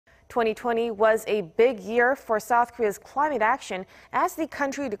2020 was a big year for South Korea's climate action as the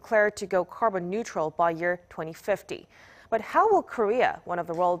country declared to go carbon neutral by year 2050. But how will Korea, one of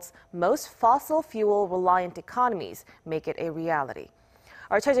the world's most fossil fuel reliant economies, make it a reality?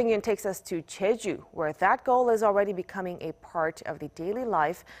 Our Choi Jeong-yoon takes us to Jeju, where that goal is already becoming a part of the daily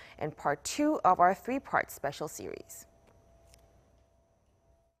life and part 2 of our 3-part special series.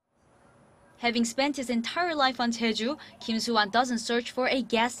 Having spent his entire life on Jeju, Kim Soo-wan doesn't search for a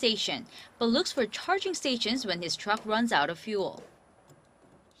gas station, but looks for charging stations when his truck runs out of fuel.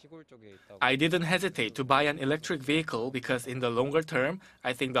 I didn't hesitate to buy an electric vehicle because in the longer term,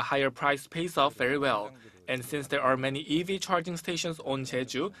 I think the higher price pays off very well. And since there are many EV charging stations on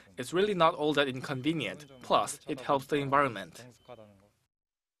Jeju, it's really not all that inconvenient. Plus, it helps the environment.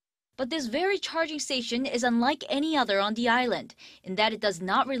 But this very charging station is unlike any other on the island, in that it does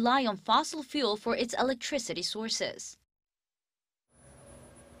not rely on fossil fuel for its electricity sources.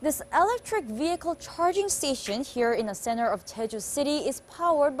 This electric vehicle charging station here in the center of Jeju City is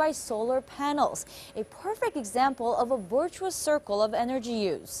powered by solar panels, a perfect example of a virtuous circle of energy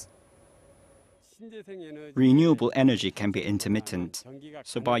use. Renewable energy can be intermittent,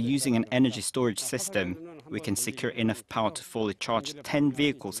 so by using an energy storage system, we can secure enough power to fully charge 10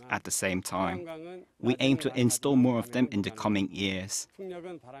 vehicles at the same time. We aim to install more of them in the coming years.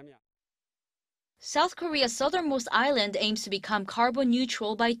 South Korea's southernmost island aims to become carbon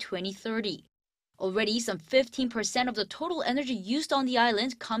neutral by 2030. Already, some 15% of the total energy used on the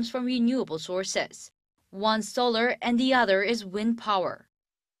island comes from renewable sources. One solar and the other is wind power.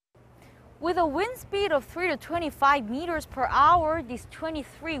 With a wind speed of 3 to 25 meters per hour, these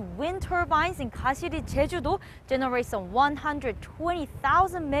 23 wind turbines in Gashiri, Jeju-do generate some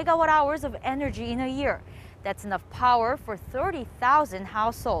 120,000 megawatt hours of energy in a year. That's enough power for 30,000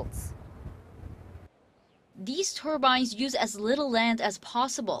 households. These turbines use as little land as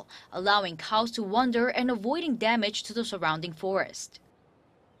possible, allowing cows to wander and avoiding damage to the surrounding forest.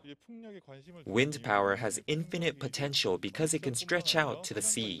 Wind power has infinite potential because it can stretch out to the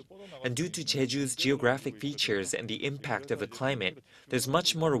sea. And due to Jeju's geographic features and the impact of the climate, there's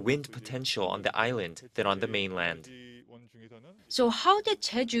much more wind potential on the island than on the mainland. So how did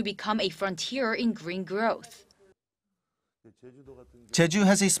Jeju become a frontier in green growth? Jeju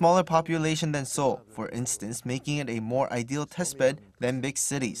has a smaller population than Seoul, for instance, making it a more ideal testbed than big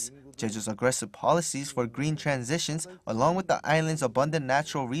cities. Jeju's aggressive policies for green transitions, along with the island's abundant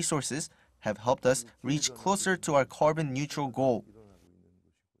natural resources, have helped us reach closer to our carbon-neutral goal.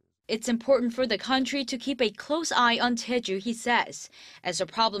 It's important for the country to keep a close eye on Jeju, he says, as the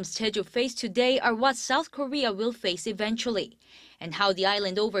problems Jeju face today are what South Korea will face eventually. And how the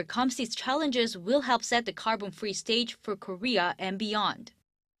island overcomes these challenges will help set the carbon-free stage for Korea and beyond.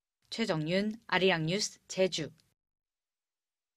 Choi Jeong-yoon, Arirang News, Jeju.